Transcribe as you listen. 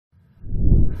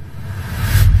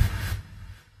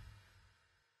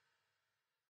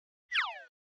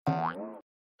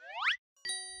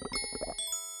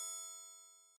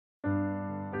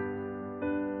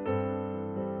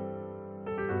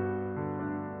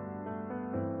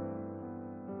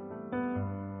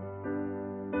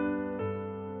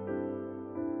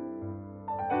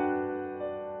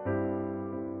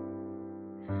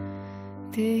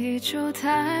地球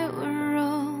太温柔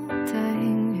的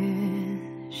音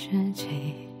乐世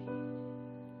纪，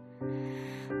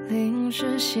淋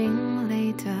湿心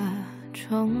里的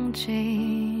憧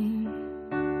憬。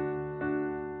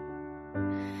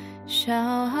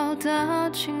消耗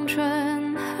的青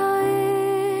春和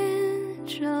意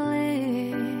志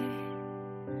力，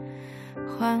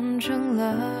换成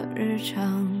了日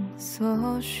常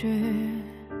所需。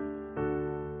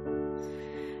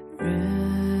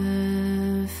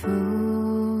日复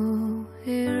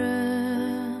一日，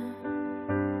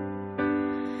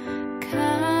看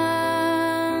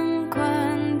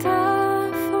惯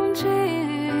的风景，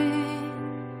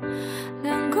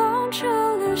两公尺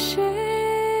旅行。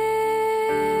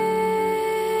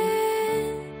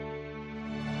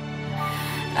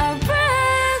I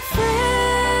breathe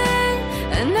free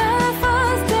and never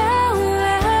falls down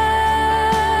lies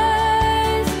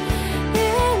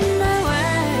in my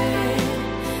way.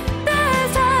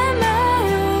 This time I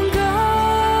won't go.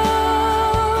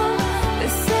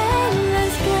 This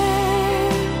endless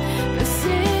game,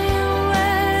 proceeding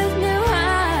with new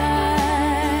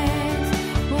eyes.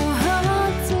 我和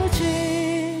自己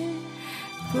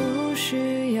不需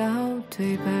要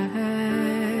对白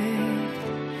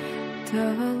的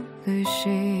旅行，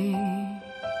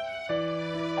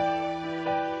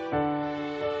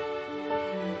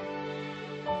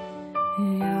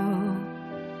有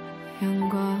阳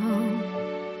光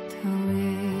投影。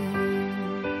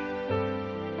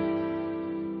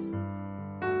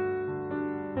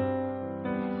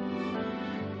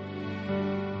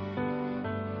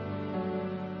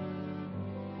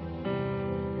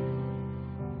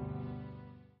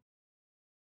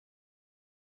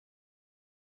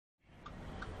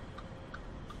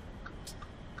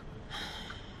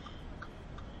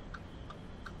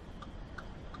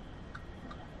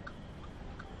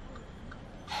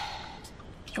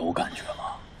有感觉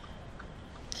吗？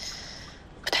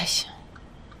不太行。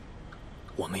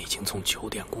我们已经从9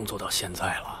点工作到现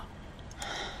在了。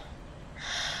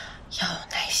要有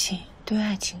耐心，对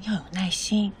爱情要有耐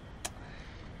心。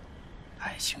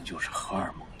爱情就是荷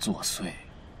尔蒙作祟，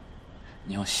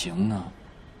你要行呢，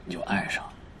你就爱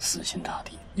上，死心塌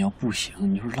地；你要不行，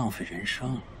你就是浪费人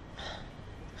生。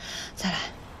再来，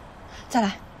再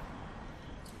来。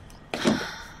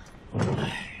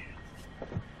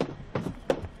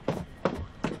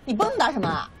你蹦跶什么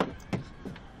啊？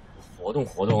活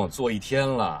动做1天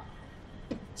了。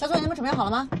小组你们准备好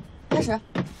了吗？开始。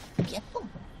别蹦。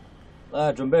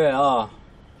来，准备啊！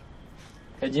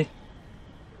开机。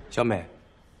小美，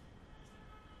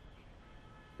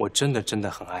我真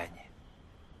的很爱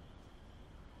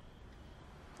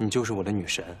你，你就是我的女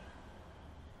神，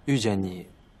遇见你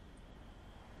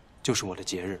就是我的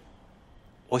节日。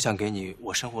我想给你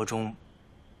我生活中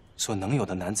所能有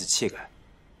的男子气概，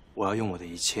我要用我的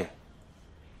一切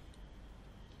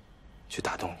去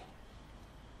打动你。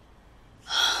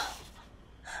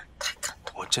太感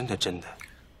动！我真的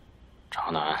渣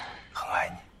男，很爱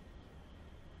你。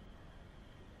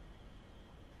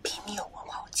比你有文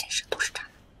化、有见识都是渣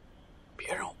男。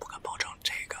别人我不敢保证，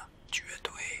这个绝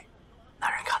对。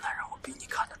男人看男人，我比你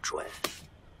看得准。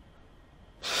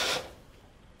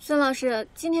孙老师，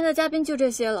今天的嘉宾就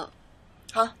这些了。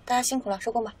好，大家辛苦了，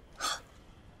收工吧。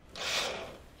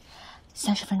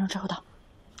30分钟之后到。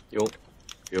哟，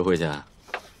约会去？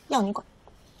要你管。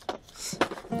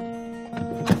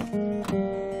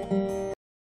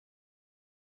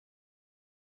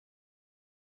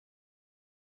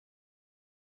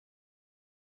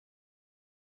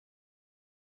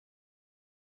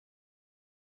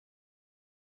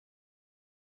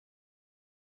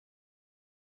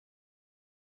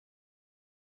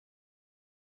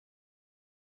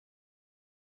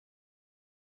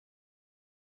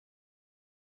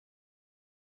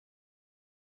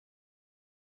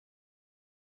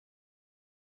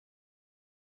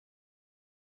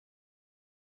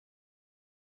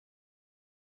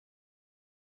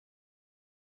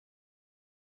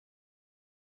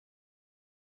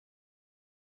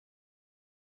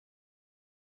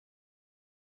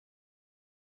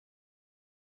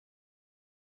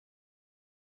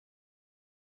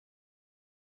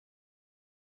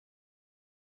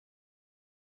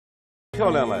漂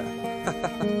亮了，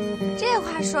这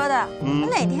话说的，我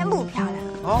哪天不漂亮？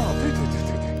哦，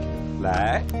对，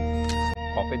来，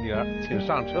宝贝女儿，请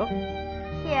上车。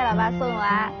谢了吧，宋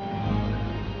娃。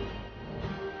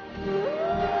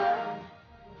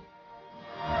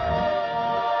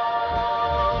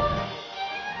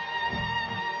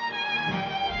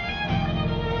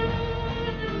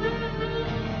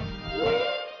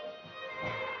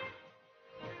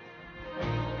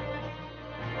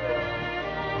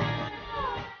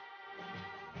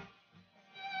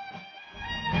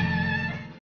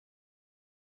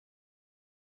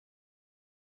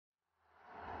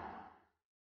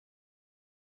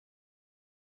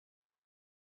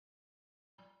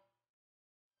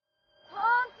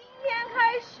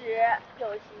又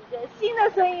是一个新的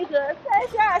孙玉和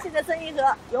，32岁的孙玉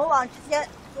和，勇往直前，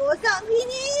所向披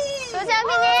靡，所向披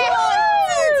靡，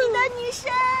自己的女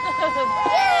神。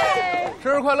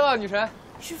生日快乐，女神！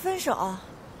是分手。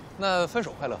那分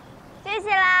手快乐。谢谢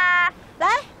啦，来，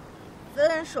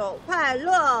分手快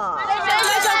乐，分手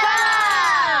快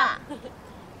乐。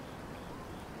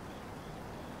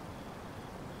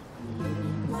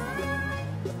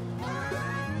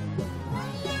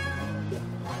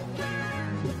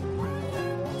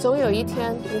总有一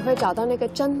天，你会找到那个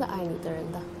真的爱你的人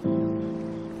的。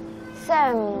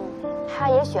Sam， 他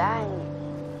也许爱你，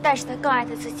但是他更爱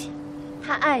他自己。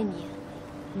他爱你，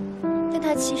但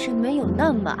他其实没有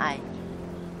那么爱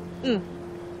你。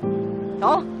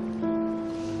走。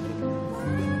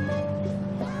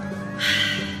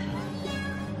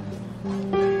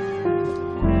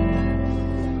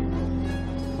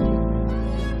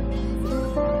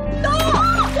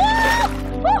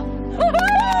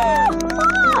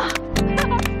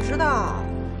知道，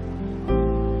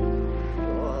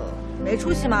我没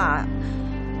出息嘛，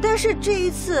但是这一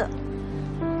次，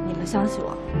你们相信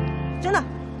我，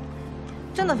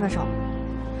真的分手，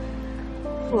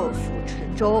破釜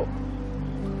沉舟，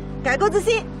改过自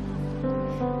新。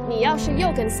你要是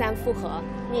又跟Sam复合，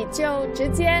你就直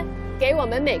接给我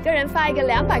们每个人发一个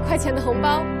200块钱的红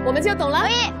包，我们就懂了。同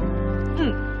意。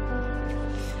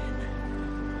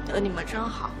有你们真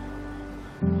好，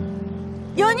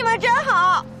有你们真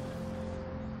好。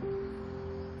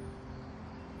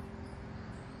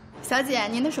小姐，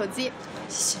您的手机。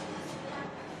谢谢。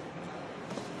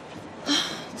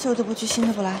旧的不去，新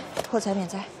的不来，破财免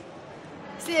灾。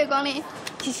谢谢光临。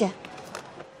谢谢。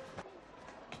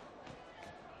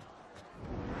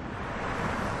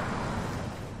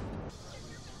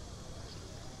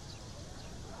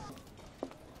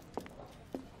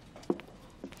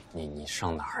你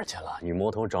上哪儿去了？女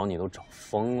魔头找你都找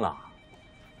疯了。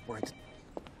不是，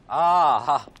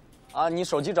啊，你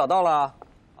手机找到了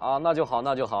啊？那就好，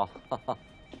那就好。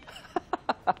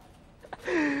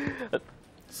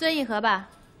孙一和吧。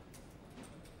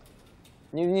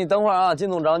你等会儿啊，金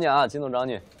总找你啊，金总找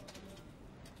你。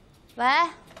喂，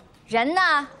人呢？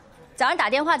早上打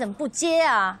电话怎么不接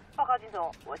啊？报告金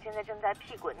总，我现在正在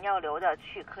屁滚尿流的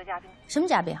去科嘉宾。什么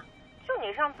嘉宾啊？就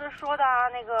你上次说的啊，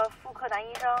那个妇科男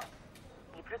医生，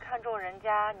你不是看中人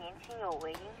家年轻有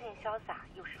为、英俊潇洒，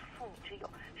又是妇女之友，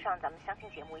上咱们相亲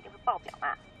节目一定会爆表嘛？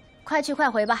快去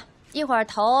快回吧，一会儿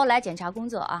头来检查工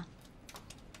作啊。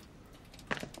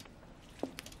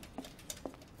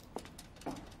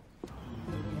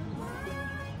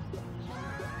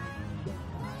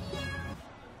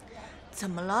怎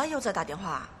么了？又在打电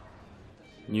话？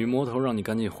女魔头让你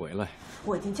赶紧回来。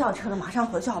我已经叫车了，马上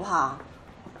回去好不好？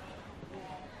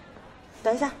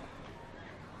等一下，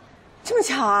这么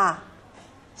巧啊，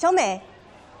小美，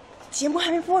节目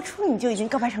还没播出你就已经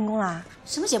告白成功了？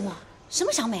什么节目？什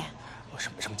么小美？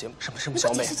什么节目？什么小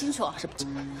美？你解释清楚。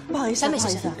不好意思，小美是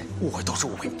谁？误会都是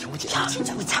误会，你听我解释。听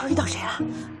清楚，你猜我遇到谁了？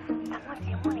咱们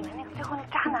节目里面那个最后那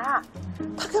渣男，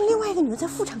他跟另外一个女的在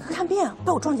妇产科看病，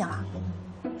被我撞见了。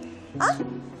啊？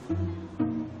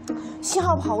信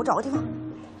号不好，我找个地方。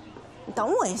你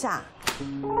等我一下。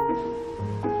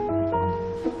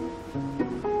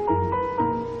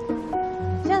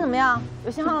现在怎么样？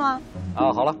有信号了吗？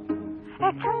啊，好了。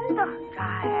哎，真的很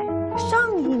渣哎！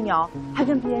上一秒还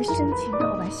跟别人深情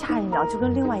告白，下一秒就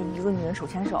跟另外一个女人手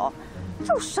牵手，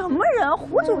这什么人？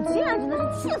活久见，真的是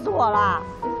气死我了！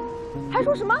还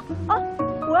说什么啊？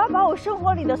我要把我生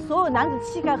活里的所有男子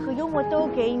气概和幽默都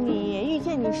给你，遇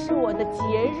见你是我的节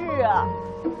日。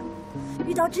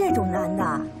遇到这种男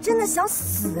的，真的想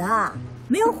死啊！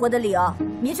没有活的理由，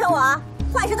迷成我啊，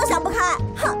坏事都想不开，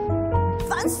哼，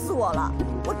烦死我了！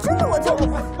我真的喂！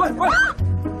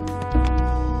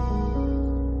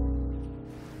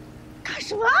干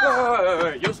什么？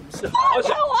喂，有什么事？好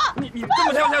想我！你这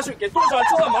么跳下去，给多少人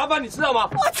制造麻烦，你知道吗？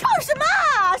我跳什么？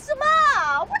什么？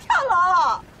我不跳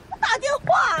楼，我打电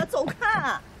话，走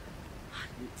开！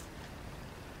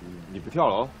你不跳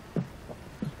楼？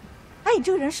哎，你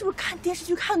这个人是不是看电视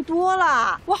剧看多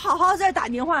了？我好好在打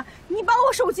电话，你把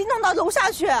我手机弄到楼下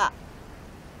去。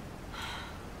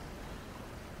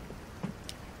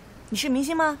你是明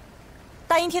星吗？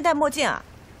大阴天戴墨镜啊？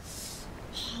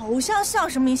好像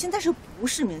是明星，但是不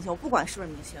是明星。我不管是不是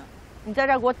明星，你在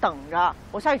这儿给我等着，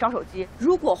我下去找手机。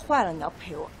如果坏了，你要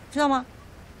赔我，知道吗？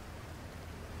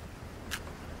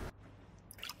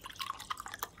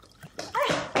哎，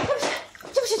对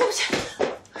不起，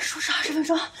说是20分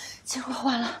钟，结果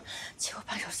晚了，结果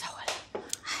半小时才回来。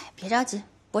哎，别着急，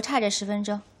不差这10分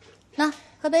钟。那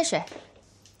喝杯水，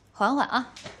缓缓啊。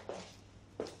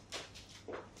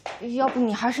要不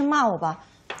你还是骂我吧，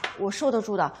我受得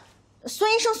住的。孙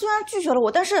医生虽然拒绝了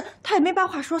我，但是他也没把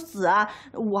话说死啊，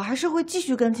我还是会继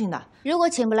续跟进的。如果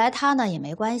请不来他呢，也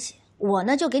没关系，我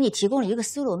呢就给你提供了一个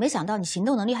思路。没想到你行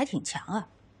动能力还挺强啊。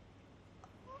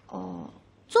哦，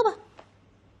坐吧，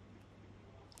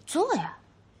坐呀。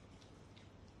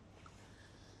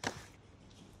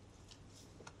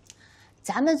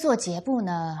咱们做节目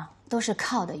呢，都是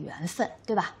靠的缘分，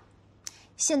对吧？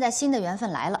现在新的缘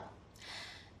分来了，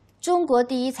中国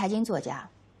第一财经作家。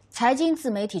 财经自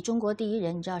媒体中国第一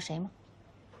人，你知道谁吗？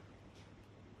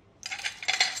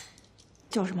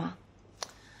叫什么？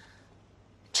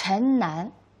陈楠，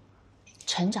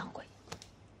陈掌柜。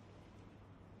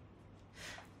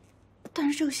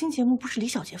但是这个新节目不是李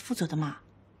小杰负责的吗？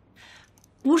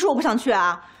不是我不想去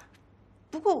啊，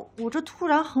不过我这突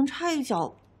然横插一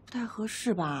脚不太合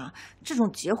适吧？这种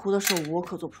截胡的事我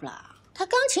可做不出来啊。他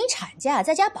刚请产假，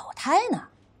在家保胎呢。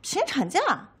请产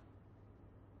假？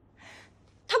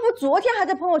 他不昨天还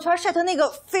在朋友圈晒他那个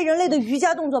非人类的瑜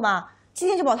伽动作吗？今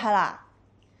天就保胎了。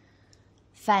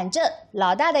反正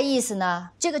老大的意思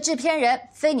呢，这个制片人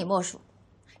非你莫属，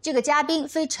这个嘉宾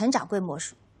非陈掌柜莫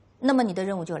属。那么你的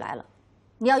任务就来了，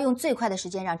你要用最快的时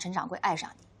间让陈掌柜爱上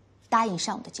你，答应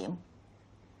上我的节目。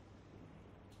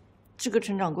这个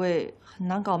陈掌柜很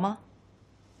难搞吗？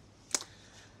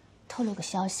透露个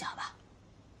消息好吧，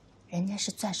人家是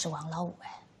钻石王老五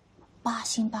哎，8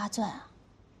星8钻啊。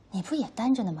 你不也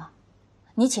单着呢吗？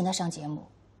你请他上节目，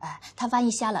哎，他万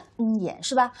一瞎了眼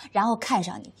是吧？然后看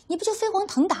上你，你不就飞黄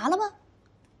腾达了吗？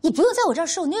你不用在我这儿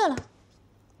受虐了。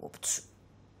我不去。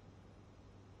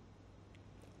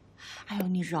哎呦，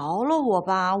你饶了我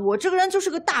吧！我这个人就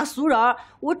是个大俗人，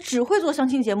我只会做相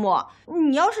亲节目。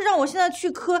你要是让我现在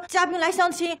去磕嘉宾来相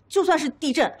亲，就算是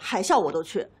地震海啸我都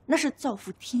去，那是造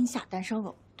福天下单身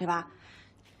狗，对吧？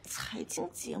财经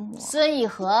节目，孙以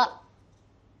和。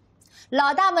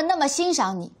 老大们那么欣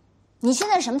赏你，你现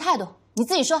在是什么态度？你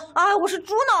自己说。啊，我是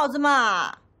猪脑子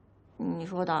嘛！你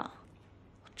说的，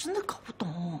我真的搞不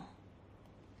懂。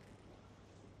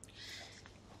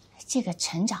这个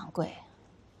陈掌柜，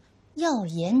要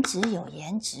颜值有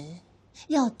颜值，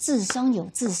要智商有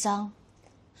智商，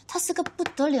他是个不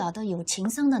得了的有情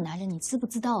商的男人，你知不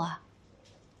知道啊？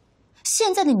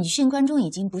现在的女性观众已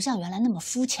经不像原来那么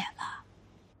肤浅了。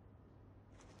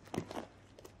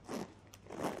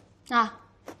 啊，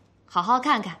好好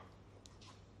看看，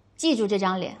记住这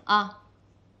张脸啊！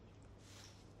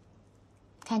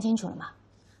看清楚了吗？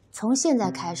从现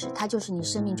在开始，他就是你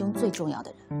生命中最重要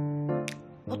的人。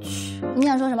我去，你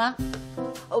想说什么？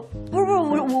不是，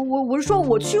我是说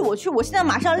我去，我现在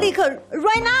马上立刻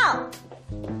right now。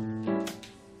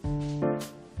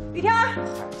雨天，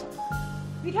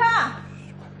雨天，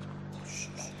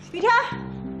雨天，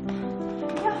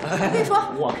我跟你说，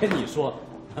我跟你说，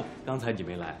刚才你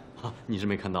没来。 啊，你是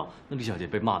没看到，那李小姐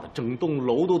被骂的整栋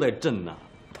楼都在震呢。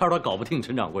她说她搞不定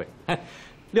陈掌柜，哎，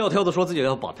撂挑子说自己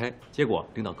要保胎，结果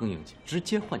领导更硬气，直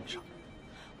接换你上。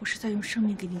我是在用生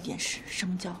命给你演示什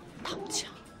么叫躺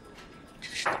枪，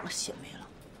真是倒了血霉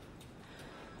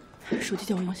了。手机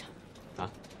借我用一下。啊？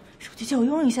手机借我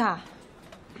用一下。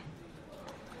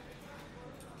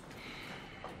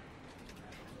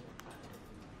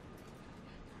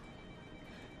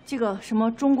这个什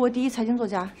么中国第一财经作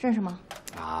家认识吗？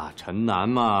 啊，陈楠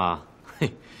嘛，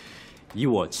嘿，以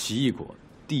我奇异果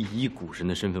第一股神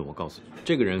的身份，我告诉你，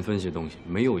这个人分析的东西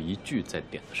没有一句在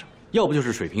点子上，要不就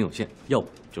是水平有限，要不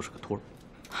就是个托儿。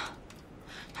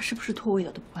他是不是托我一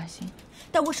点都不关心？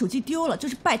但我手机丢了，就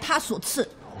是拜他所赐。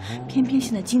偏偏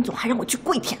现在金总还让我去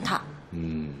跪舔他。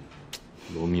嗯，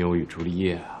罗密欧与朱丽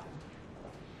叶啊。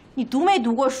你读没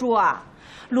读过书啊？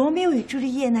罗密欧与朱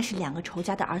丽叶那是2个仇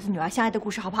家的儿子女儿相爱的故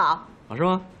事，好不好？啊，是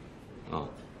吗？啊。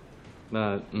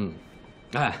 那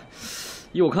哎，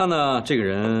依我看呢，这个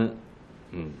人，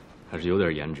还是有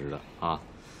点颜值的啊，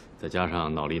再加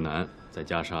上脑力男，再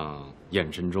加上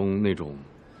眼神中那种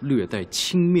略带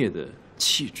轻蔑的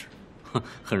气质，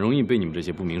很容易被你们这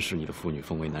些不明事理的妇女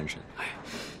奉为男神。哎，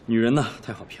女人呢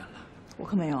太好骗了。我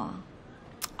可没有啊。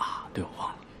啊，对，我忘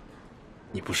了，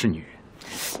你不是女人。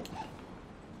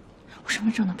我身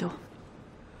份证呢？给我。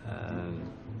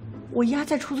我压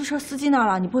在出租车司机那儿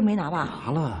了，你不会没拿吧？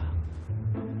拿了。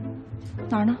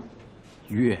 哪儿呢？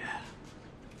月。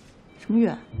什么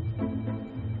月？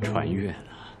传阅呢。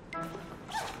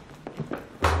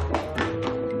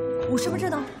我身份证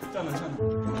呢？这呢。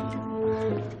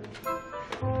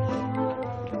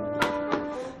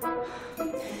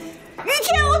于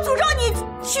天，我诅咒你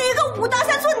娶一个5大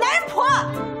3粗的男人婆！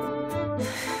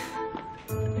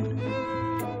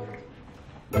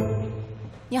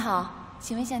你好，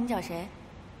请问一下你找谁？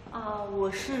啊，我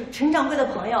是陈掌柜的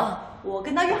朋友，我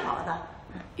跟他约好了的。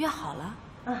约好了？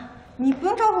你不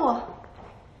用招呼我。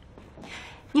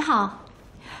你好，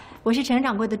我是陈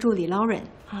掌柜的助理 Lauren。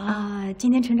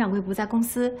今天陈掌柜不在公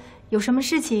司，有什么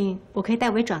事情我可以代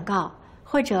为转告，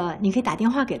或者你可以打电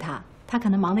话给他，他可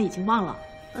能忙得已经忘了。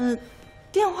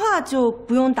电话就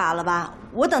不用打了吧，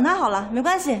我等他好了，没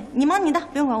关系，你忙你的，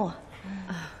不用管我。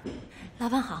老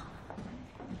板好。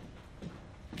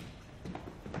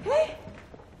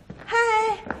嗨，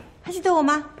还记得我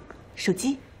吗？手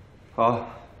机。好。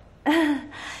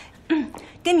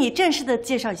跟你正式的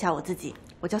介绍一下我自己，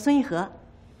我叫孙一禾，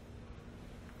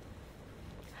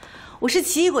我是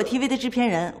奇异果 TV 的制片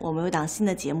人。我们有档新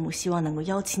的节目，希望能够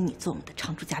邀请你做我们的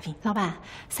常驻嘉宾。老板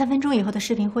，3分钟以后的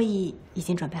视频会议已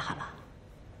经准备好了。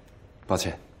抱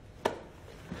歉。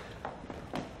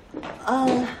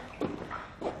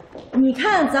你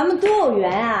看咱们多有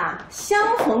缘啊，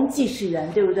相逢即是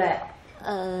缘，对不对？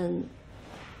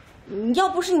要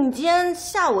不是你今天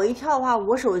吓我一跳的话，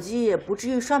我手机也不至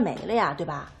于摔没了呀，对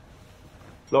吧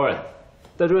 ？Lauren，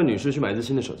 带这位女士去买一只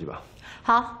新的手机吧。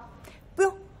好，不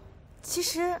用。其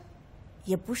实，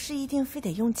也不是一定非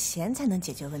得用钱才能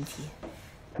解决问题。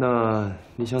那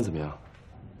你想怎么样？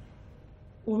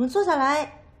我们坐下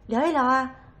来聊一聊啊！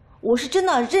我是真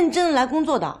的认真的来工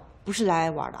作的，不是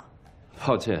来玩的。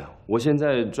抱歉，我现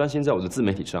在专心在我的自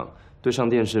媒体上，对上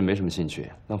电视没什么兴趣，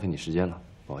浪费你时间了，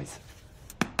不好意思。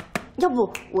要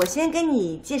不我先给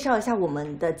你介绍一下我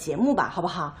们的节目吧，好不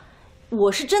好？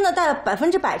我是真的带了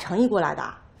100%诚意过来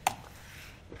的。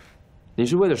你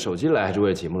是为了手机来还是为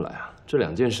了节目来啊？这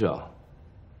2件事啊。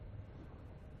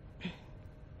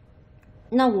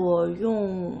那我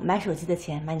用买手机的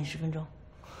钱买你10分钟。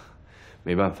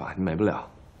没办法，你买不了。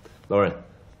Lauren，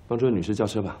 帮这位女士叫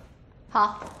车吧。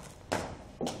好。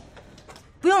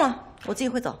不用了，我自己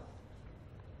会走。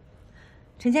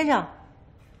陈先生，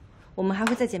我们还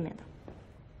会再见面的。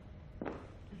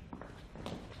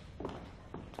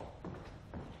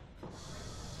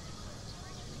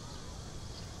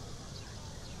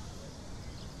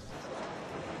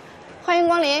欢迎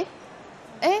光临。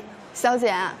哎，小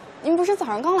姐，您不是早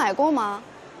上刚来过吗？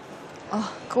哦，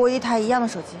给我一台一样的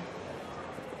手机。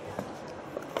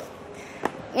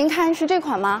您看是这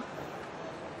款吗？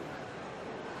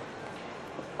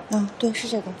对，是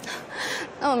这个。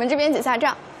那我们这边结下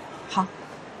账。好。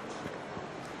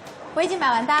我已经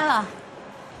买完单了。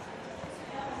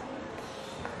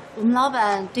我们老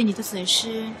板对你的损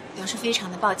失表示非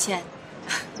常的抱歉，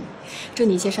祝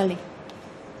你一切顺利。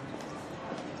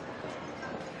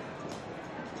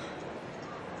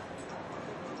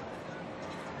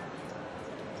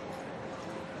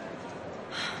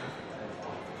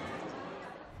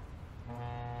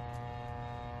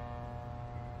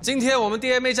今天我们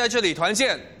DMA 在这里团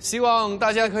建，希望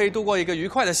大家可以度过一个愉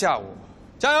快的下午，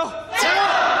加油！加油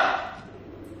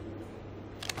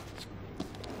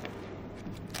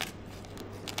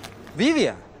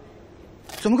！Vivian，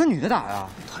 怎么跟女的打呀？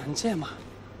团建嘛。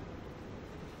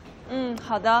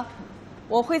好的，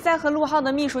我会再和陆浩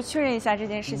的秘书确认一下这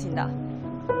件事情的。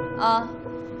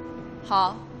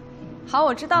好，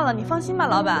我知道了，你放心吧，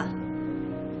老板。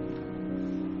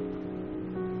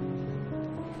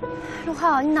陆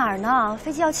浩，你哪儿呢？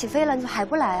飞机要起飞了，你怎么还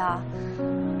不来啊？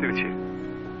对不起，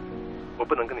我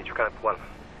不能跟你去看 F1 了。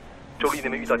周丽那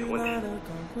边遇到点问题，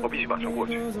我必须马上过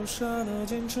去。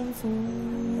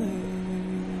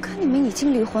可你们已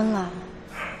经离婚了。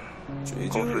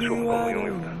公司是我们共同拥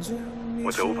有的，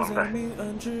我责无旁贷。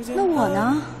那我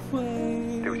呢？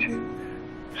对不起，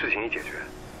事情已解决，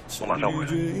我马上回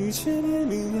来。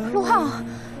陆浩。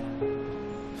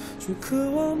却渴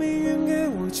望命运给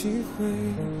我机会，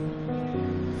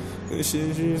可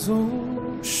现实总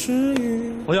是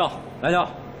与不要来掉，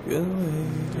原委。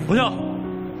不要。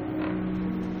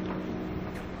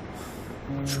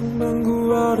充满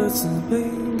孤傲的自卑，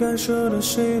干涉了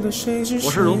谁的谁是谁。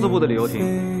我是融资部的李游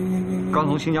艇，刚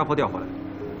从新加坡调回来。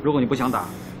如果你不想打，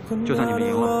就算你们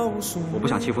赢了，我不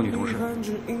想欺负女同事。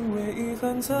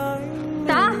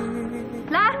打，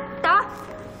来打。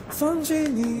放弃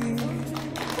你。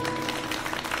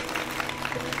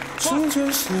成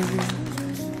全谁？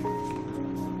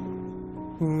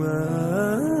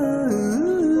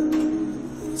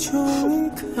就离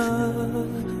开，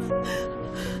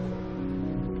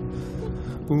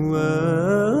不爱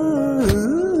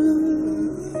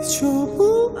就不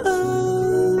爱，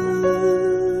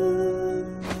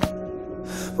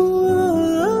不爱。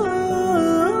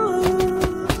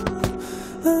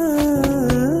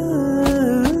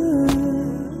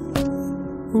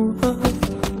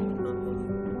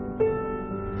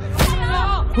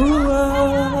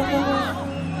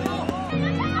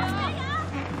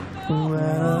不爱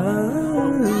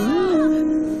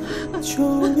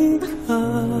就离开。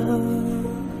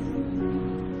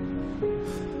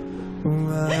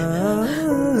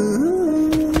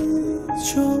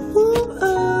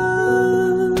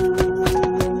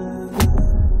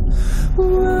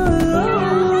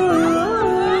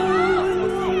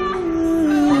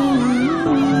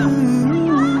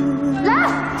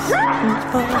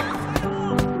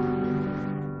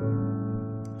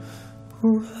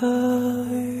不爱。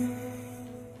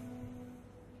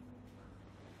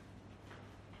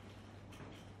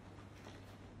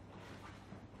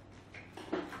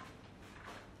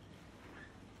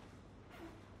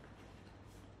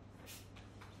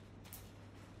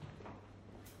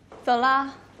走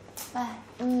啦，拜。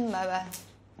拜拜。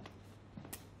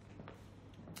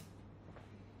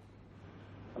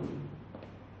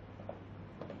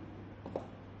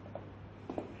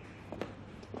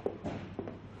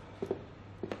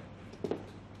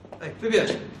哎，贝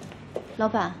贝，老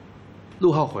板，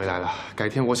陆浩回来了，改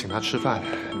天我请他吃饭，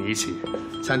你一起，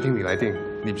餐厅你来定，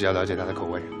你比较了解他的口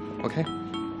味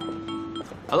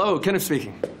 ，OK？Hello, Kenneth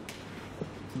speaking.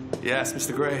 Yes,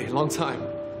 Mr. Gray, long time.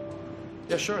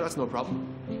 Yeah, sure, that's no problem.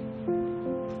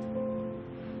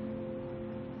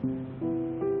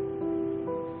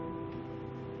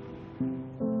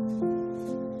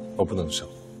 我不能生，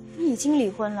你已经离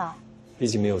婚了。毕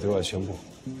竟没有对外宣布，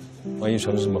万一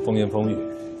传出什么风言风语，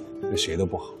对谁都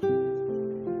不好。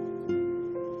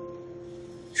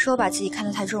是我把自己看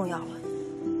得太重要了，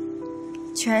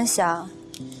居然想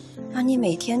让你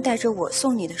每天戴着我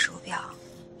送你的手表。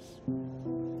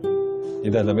你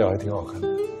戴的表还挺好看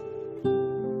的。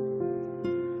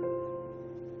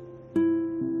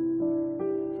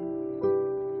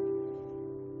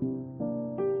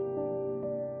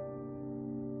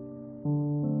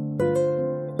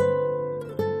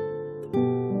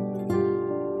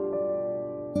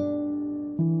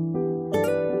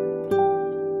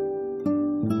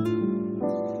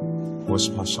我是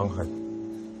怕伤害你，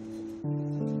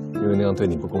因为那样对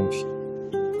你不公平。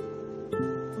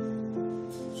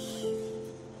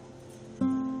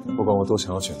不管我多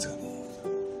想要选择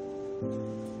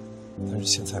你，但是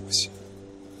现在不行。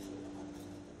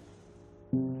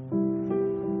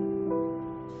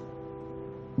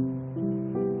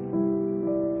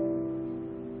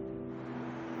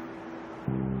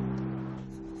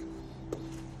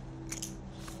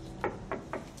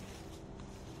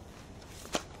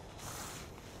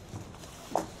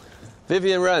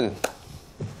Vivian Ren，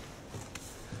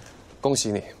 恭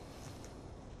喜你！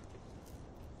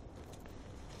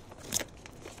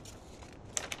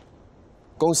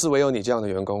公司唯有你这样的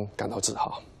员工感到自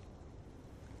豪。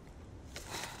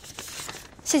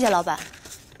谢谢老板。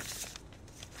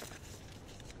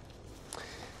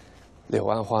柳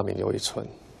暗花明又一村，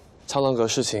苍狼阁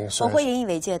事情虽然我会引以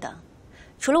为戒的。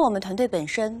除了我们团队本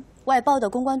身，外包的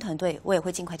公关团队我也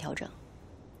会尽快调整。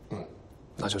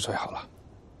那就最好了。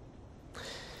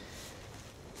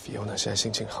Fiona 现在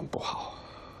心情很不好，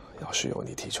要是有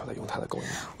你提出来用她的供应，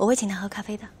我会请她喝咖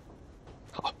啡的。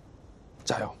好，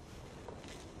加油！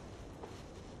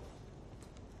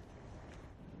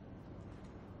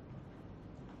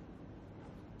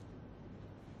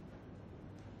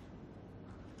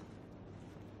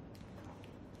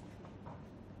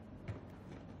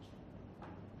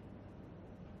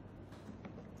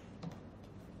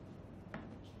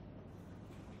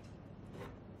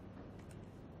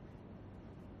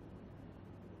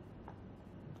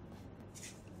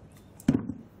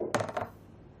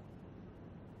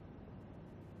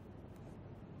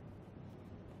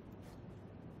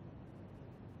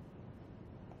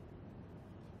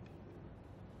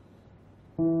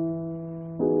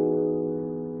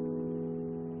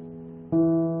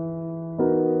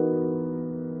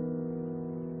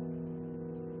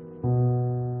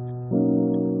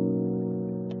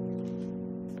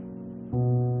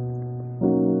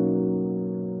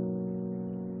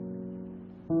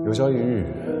有朝一日，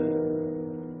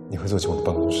你会走进我的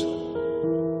办公室。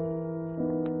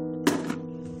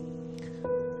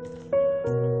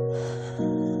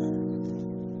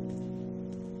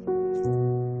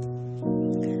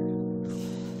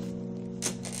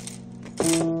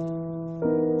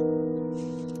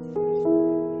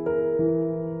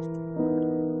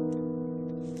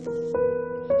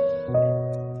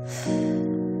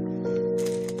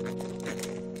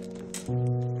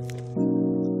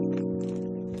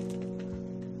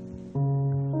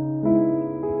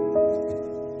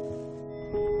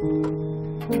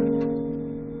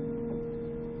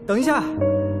等一下，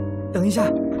等一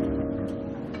下，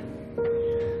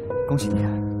恭喜你啊！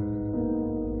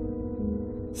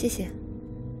谢谢。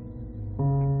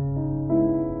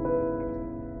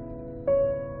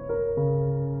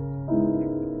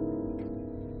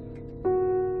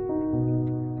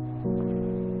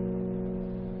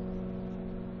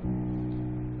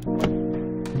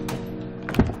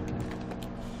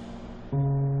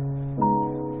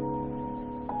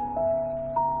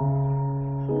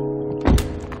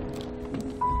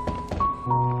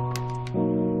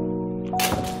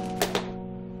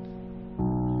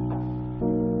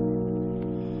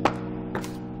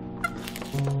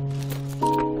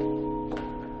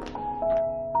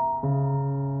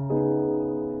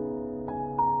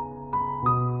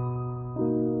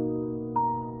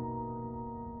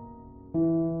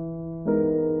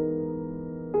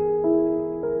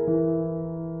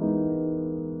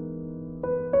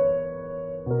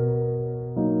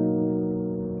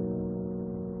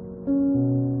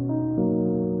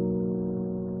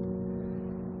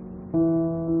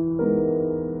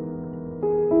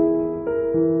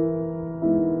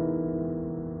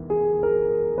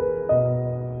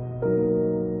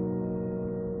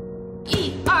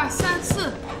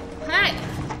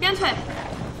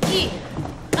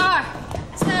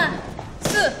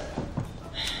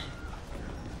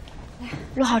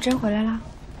陆浩真回来了。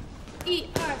 1、2、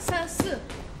3、4，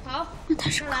好。那他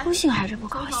是高兴还是不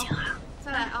高兴啊？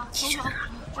再来啊，从头，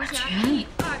直拳。1、2、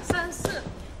3、4，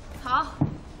好。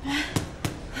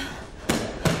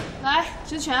来，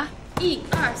直拳。1、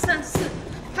2、3、4，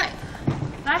嗨，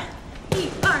来，1、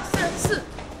2、3、4，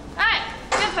哎，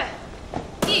变腿。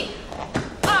1、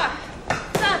2、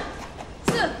3、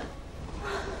4。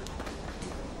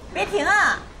别停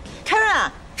啊，陈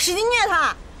润，使劲虐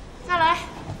他。再来，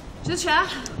直拳。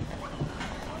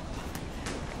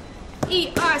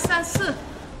 1、2、3、4，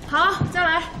好，再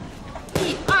来。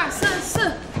1、2、3、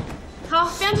4，好，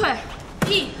鞭腿。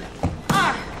1、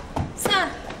2、3、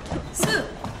4，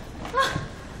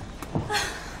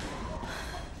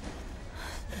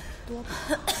多吧，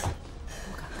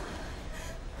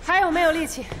还有没有力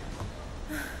气？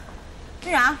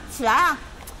队长，起来啊，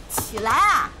起来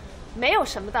啊！没有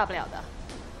什么大不了的。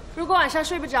如果晚上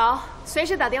睡不着，随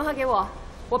时打电话给我，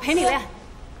我陪你练。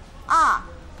2、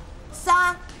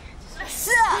3、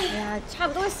4，哎呀，差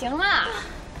不多行了。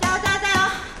加油加油加油！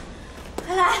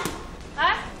快来，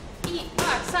来，1、2、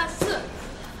3、4，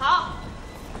好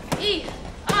，1、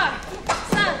2、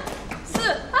3、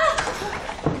4，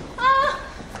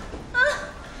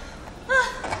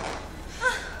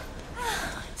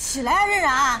起来啊，冉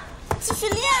冉，继续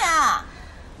练啊！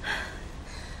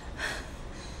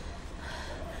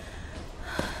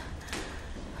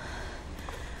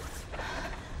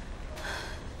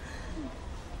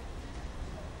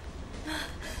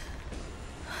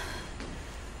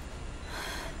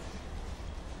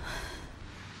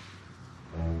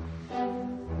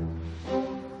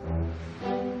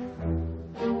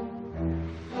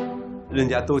人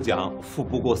家都讲富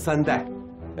不过3代，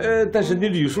但是你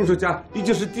吕叔叔家已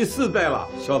经是第4代了，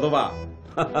晓得吧？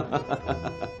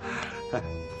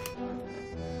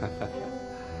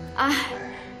哎，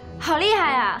好厉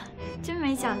害呀！真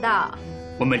没想到。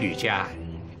我们吕家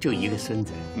就一个孙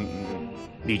子，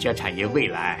吕家产业未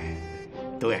来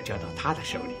都要交到他的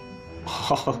手里。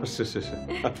好，是。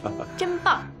真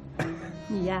棒！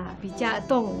你呀，比家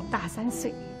栋大3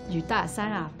岁，吕大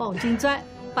三啊抱金砖。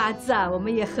 八字啊，我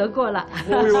们也合过了。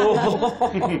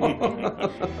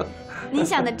您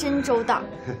想的真周到。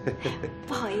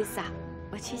不好意思啊，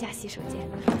我去一下洗手间。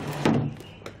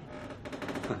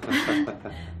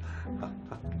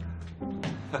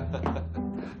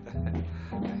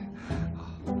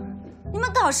你们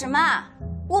搞什么？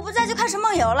我不在就开始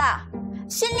梦游了？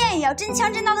训练也要真枪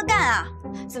真刀的干啊！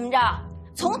怎么着？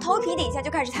从头皮底下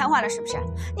就开始瘫痪了，是不是？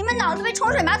你们脑子被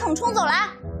冲水马桶冲走了？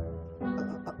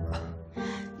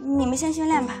 你们先训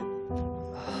练吧。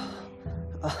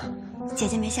姐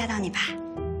姐没吓到你吧？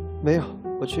没有，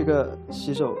我去个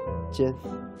洗手间。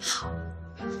好。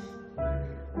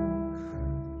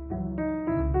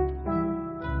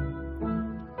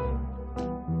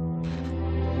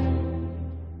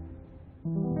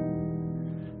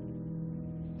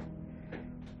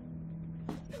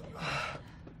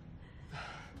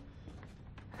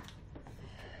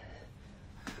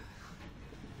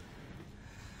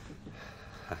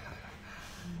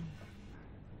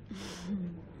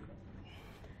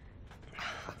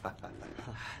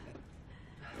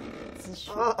继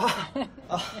续。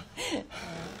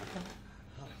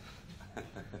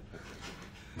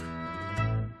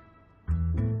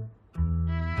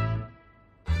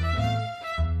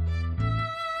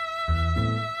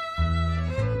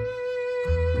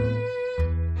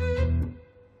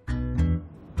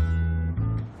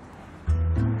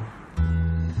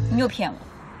你又骗我！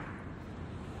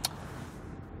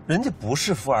人家不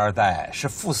是富2代，是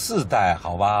富4代，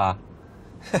好吧？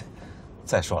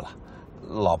再说了，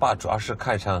老爸主要是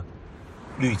看上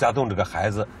吕家栋这个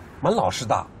孩子，蛮老实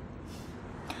的。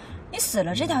你死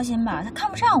了这条心吧，他看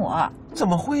不上我。怎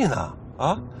么会呢？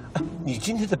啊，你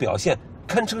今天的表现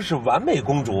堪称是完美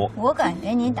公主。我敢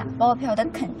给你打包票，他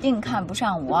肯定看不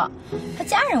上我。他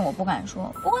家人我不敢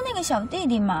说，不过那个小弟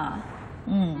弟嘛，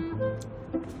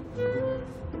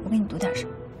我给你赌点什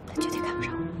么，他绝对看不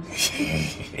上我。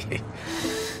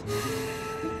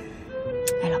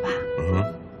哎，老爸，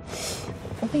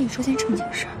我跟你说件正经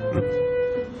事儿，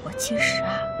我其实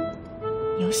啊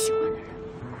有喜欢的人。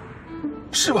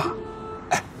是吧？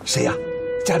哎，谁呀？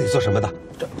家里做什么的？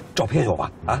照片有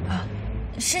吧？啊？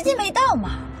时机没到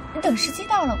嘛，你等时机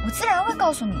到了，我自然会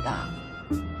告诉你的。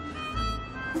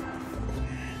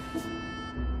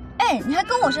哎，你还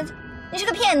跟我生气？你是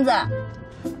个骗子！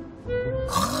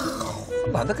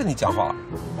懒得跟你讲话，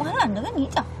我还懒得跟你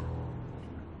讲。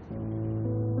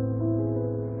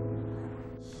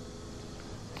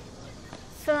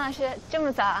孙老师这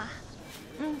么早啊？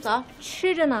走，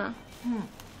吃着呢。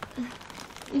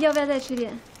要不要再吃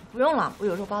点？不用了，我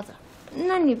有肉包子。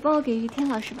那你帮我给于天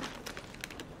老师吧。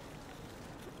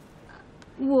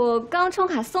我刚充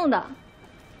卡送的。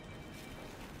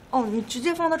哦，你直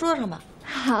接放到桌子上吧。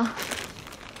好。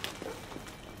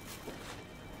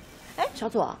哎，小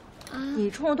左，你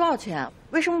充了多少钱？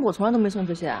为什么我从来都没送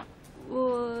这些？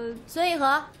我孙一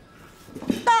和，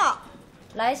到，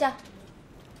来一下。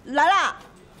来啦。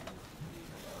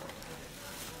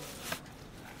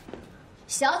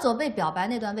小左被表白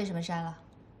那段为什么删了？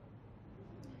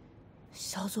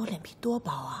小左脸皮多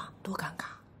薄啊，多尴尬。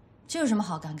这有什么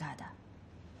好尴尬的？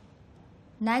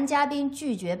男嘉宾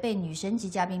拒绝被女神级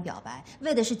嘉宾表白，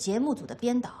为的是节目组的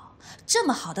编导。这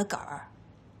么好的梗儿，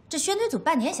这宣推组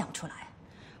半年想不出来。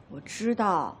我知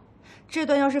道，这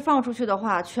段要是放出去的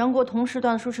话，全国同时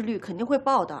段的收视率肯定会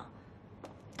爆的。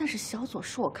但是小左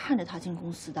是我看着他进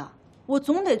公司的，我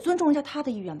总得尊重一下他的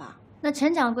意愿吧。那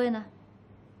陈掌柜呢？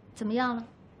怎么样了？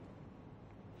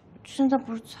现在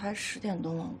不是才10点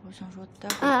多吗？我想说待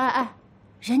会儿。哎，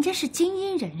人家是精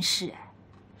英人士，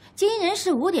精英人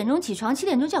士5点钟起床，7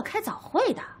点钟就要开早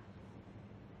会的。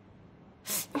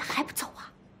你还不走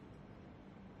啊？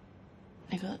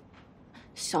那个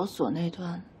小左那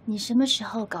段，你什么时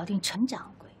候搞定陈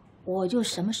掌柜，我就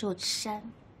什么时候删。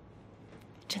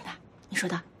真的？你说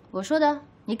的？我说的，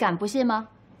你敢不信吗？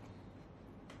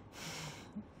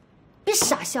别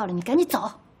傻笑了，你赶紧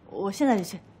走。我现在就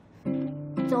去。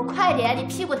走快点，你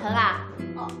屁股疼啊！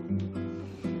哦。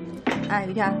哎，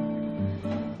于天，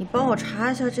你帮我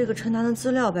查一下这个陈楠的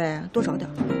资料呗，多找点。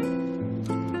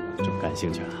这么感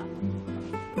兴趣啊？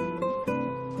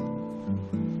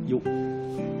哟，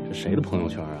这谁的朋友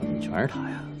圈啊？怎么全是他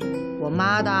呀？我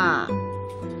妈的。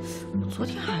我昨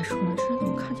天还说呢，这人怎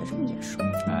么看起来这么眼熟？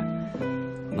哎，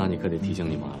那你可得提醒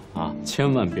你妈了啊，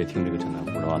千万别听这个陈楠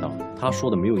胡说八道，他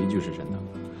说的没有一句是真的。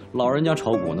老人家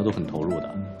炒股那都很投入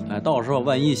的，哎，到时候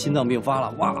万一心脏病发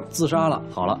了，哇，自杀了，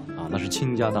好了啊，那是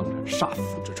倾家荡产，杀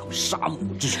父之仇，杀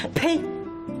母之仇。呸！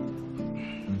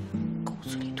狗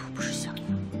子里吐不是象牙。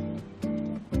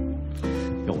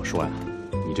要我说呀，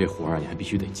你这活啊，你还必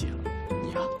须得接了。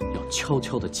你呀，要悄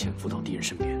悄地潜伏到敌人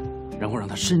身边，然后让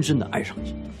他深深地爱上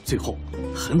你，最后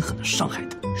狠狠地伤害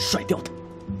他，甩掉他，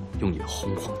用你的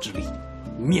洪荒之力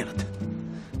灭了他。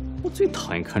我最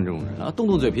讨厌看这种人了，动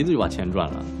动嘴皮子就把钱赚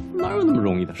了，哪有那么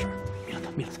容易的事儿？灭了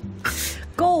他，灭了他！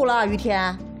够了，于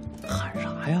天，喊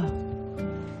啥呀？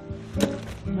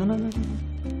来，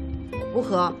不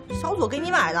喝，小左给你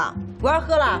买的，我要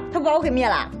喝了，他把我给灭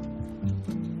了。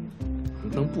你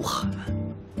能不喊？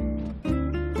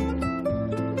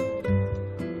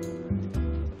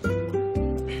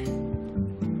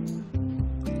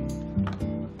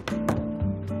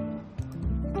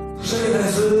谁在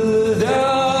死掉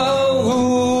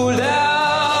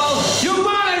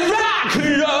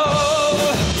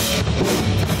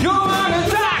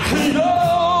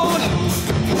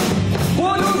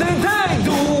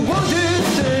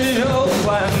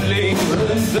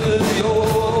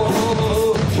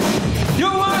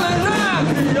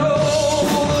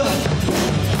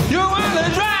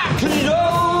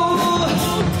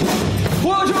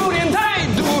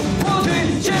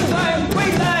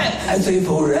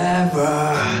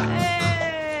？Forever。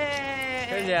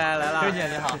客人姐来了，客人姐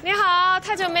你好。你好，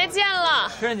太久没见了。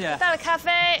客人姐带了咖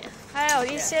啡，还有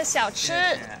一些小吃。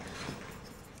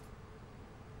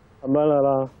上班来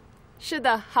了。是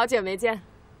的，好久没见。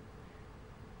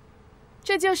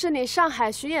这就是你上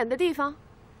海巡演的地方，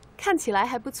看起来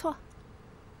还不错。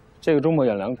这个周末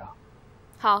演2场。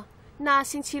好，那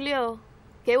星期六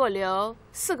给我留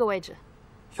4个位置。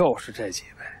又是这几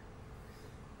位。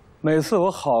每次我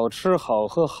好吃好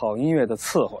喝好音乐的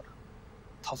伺候着，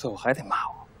到最后还得骂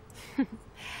我。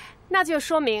那就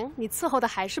说明你伺候的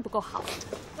还是不够好。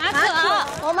马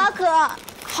可，王马可，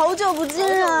好久不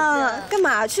见啊！干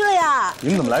嘛去了呀？你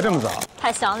们怎么来这么早？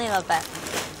太想你了呗。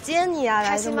接你啊，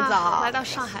来这么早。来到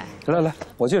上海。来，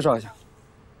我介绍一下。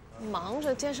忙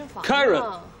着健身房。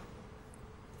Karen，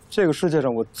 这个世界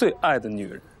上我最爱的女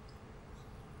人，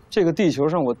这个地球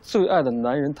上我最爱的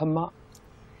男人他妈。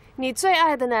你最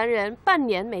爱的男人半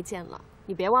年没见了，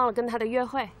你别忘了跟他的约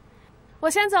会。我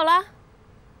先走了，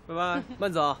拜拜，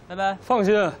慢走，拜拜。放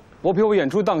心，我比我演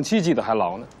出档期记得还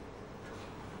牢呢。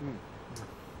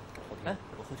哎，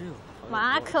我喝这个。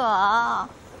马可，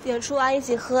演出完一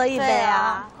起喝一杯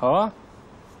啊！好啊。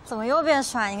怎么又变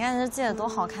帅？你看这戒指多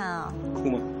好看啊！酷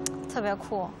吗？特别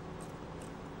酷。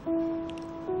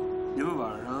你们晚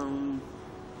上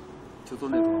就坐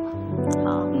那桌吧。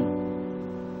好。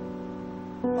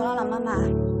王朗朗妈妈，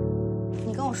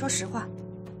你跟我说实话，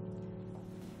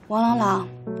王朗朗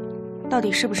到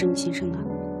底是不是你亲生的？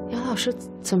杨老师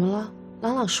怎么了？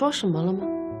朗朗说什么了吗？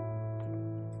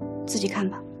自己看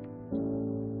吧。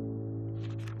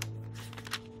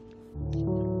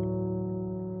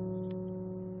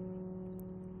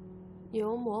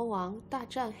魔王大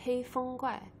战黑风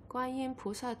怪，观音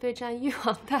菩萨对战玉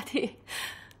皇大帝，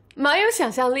蛮有想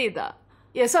象力的，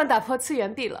也算打破次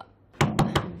元壁了。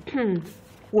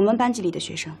我们班级里的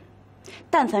学生，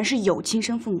但凡是有亲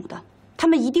生父母的，他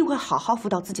们一定会好好辅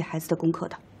导自己孩子的功课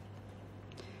的。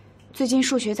最近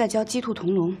数学在教鸡兔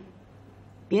同笼，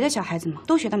别的小孩子们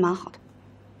都学得蛮好的，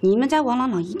你们家王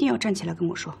朗朗一定要站起来跟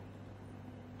我说，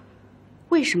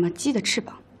为什么鸡的翅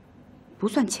膀不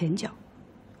算前脚？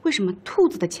为什么兔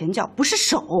子的前脚不是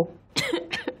手？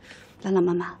朗朗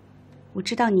妈妈，我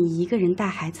知道你一个人带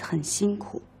孩子很辛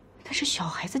苦，但是小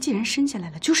孩子既然生下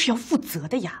来了，就是要负责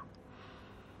的呀。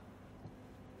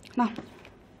那，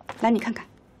来你看看，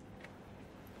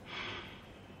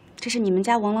这是你们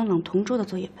家王朗朗同桌的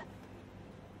作业本。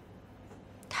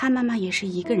他妈妈也是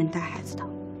一个人带孩子的，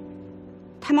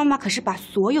他妈妈可是把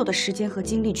所有的时间和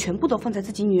精力全部都放在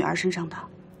自己女儿身上的。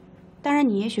当然，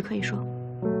你也许可以说，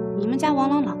你们家王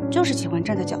朗朗就是喜欢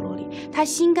站在角落里，他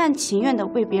心甘情愿地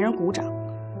为别人鼓掌。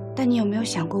但你有没有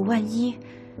想过，万一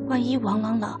王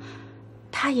朗朗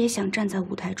他也想站在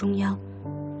舞台中央，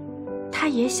他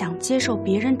也想接受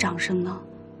别人掌声呢？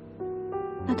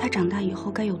那他长大以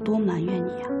后该有多埋怨你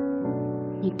啊！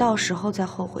你到时候再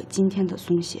后悔今天的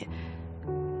松懈，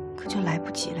可就来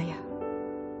不及了呀。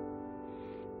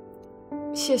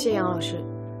谢谢杨老师，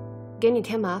给你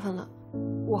添麻烦了，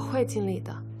我会尽力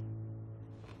的。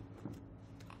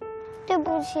对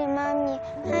不起，妈咪，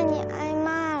怕你挨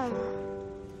骂了。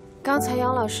刚才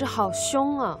杨老师好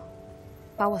凶啊，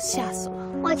把我吓死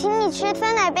了。我请你吃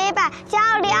酸奶杯吧，加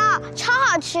奥利奥，超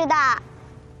好吃的。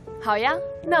好呀，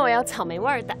那我要草莓味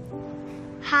儿的。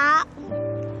好。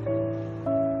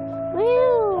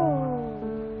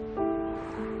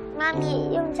妈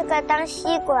咪，用这个当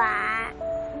吸管。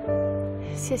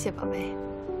谢谢宝贝。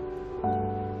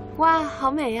哇，好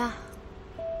美呀！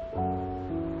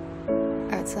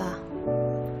儿子啊，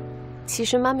其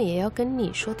实妈咪也要跟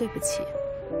你说对不起。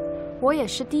我也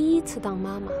是第一次当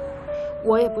妈妈，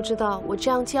我也不知道我这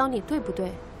样教你对不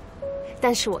对，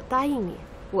但是我答应你，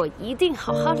我一定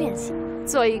好好练习，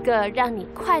做一个让你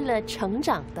快乐成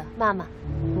长的妈妈。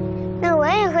那我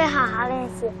也会好好练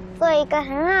习，做一个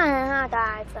很好的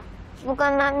儿子。不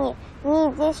过妈咪，你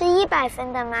已经是100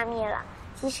分的妈咪了，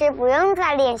其实不用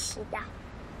再练习的。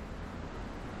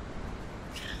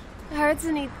儿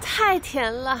子，你太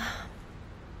甜了。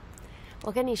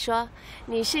我跟你说，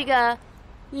你是一个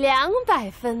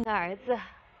200分的儿子。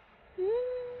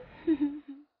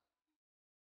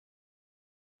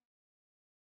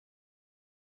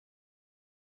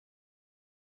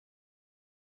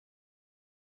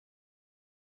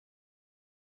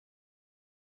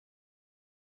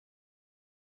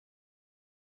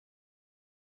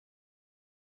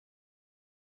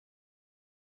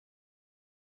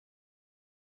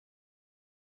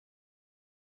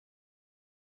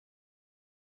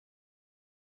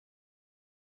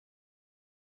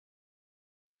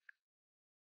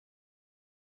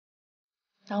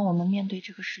当我们面对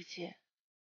这个世界，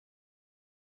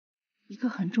一个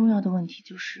很重要的问题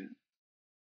就是，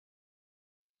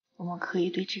我们可以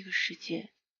对这个世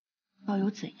界抱有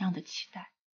怎样的期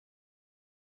待？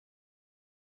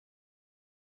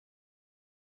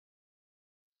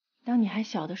当你还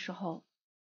小的时候，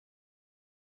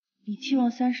你期望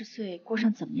30岁过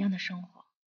上怎么样的生活？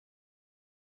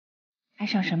爱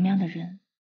上什么样的人？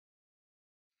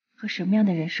和什么样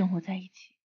的人生活在一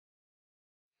起？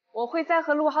我会再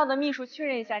和陆浩的秘书确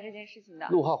认一下这件事情的。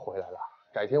陆浩回来了，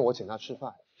改天我请他吃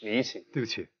饭，你一起。对不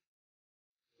起，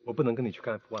我不能跟你去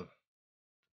看 F1 了。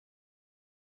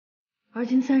而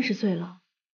今30岁了，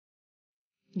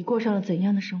你过上了怎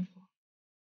样的生活？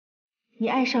你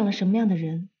爱上了什么样的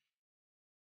人？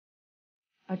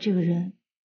而这个人，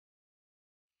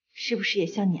是不是也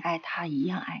像你爱他一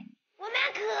样爱你？我们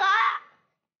渴。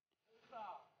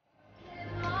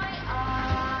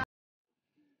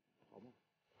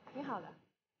挺好的。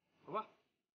好吧。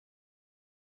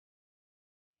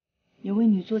有位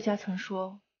女作家曾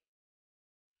说，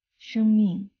生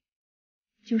命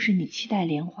就是你期待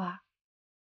莲花，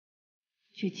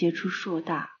却结出硕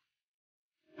大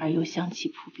而又香气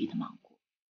扑鼻的芒果。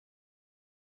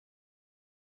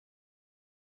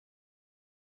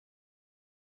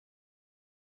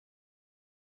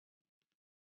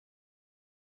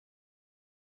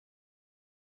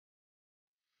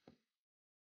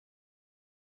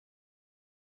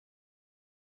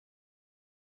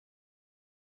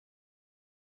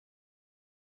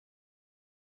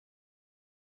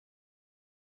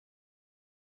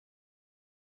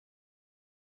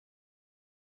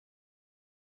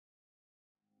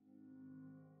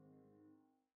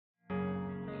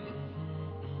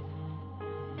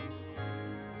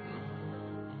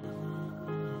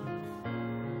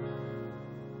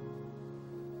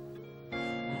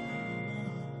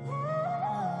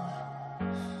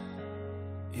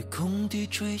空地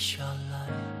坠下来，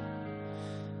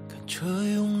看车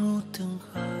涌入灯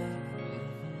海。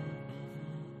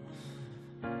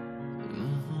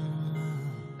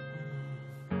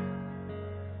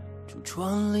橱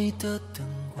窗里的灯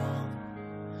光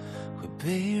会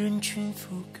被人群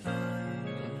覆盖。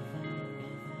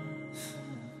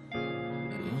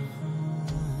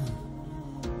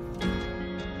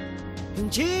用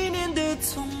几年的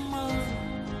匆忙，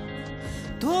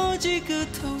多几个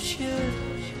头衔，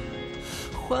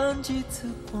换几次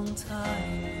光彩，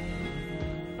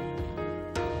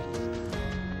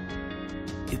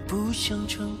也不想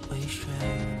成为谁，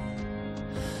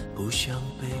不想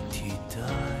被替代。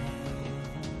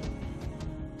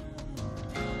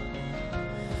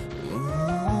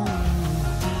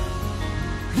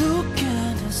Look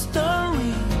at the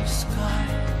starry sky,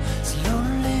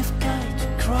 slowly got to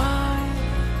cry，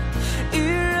 依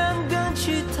然更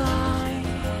期待。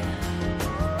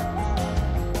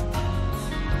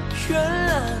绚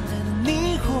烂的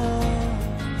霓虹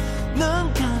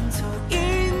能赶走阴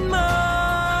霾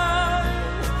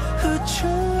和尘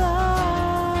埃。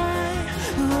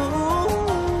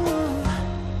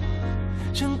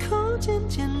伤口渐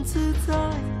渐自在，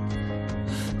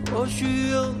或许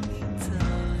有你。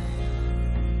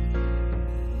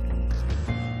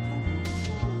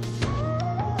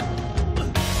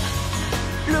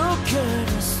Look at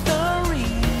the starry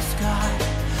sky,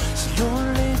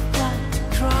 slowly got to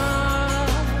cry，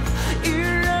 依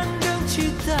然更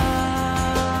期待。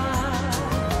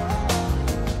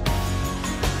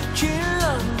晴朗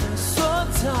的色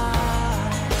彩，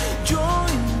终于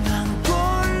难过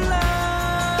来，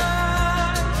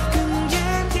更坚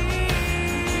定。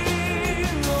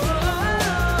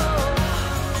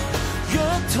越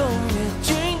痛越精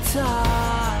彩，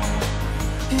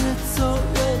越走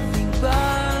越明白。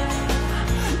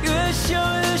越想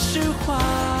越释怀，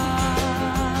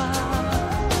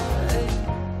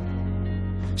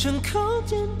伤口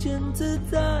渐渐自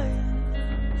在，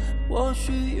或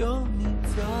许有你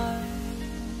在。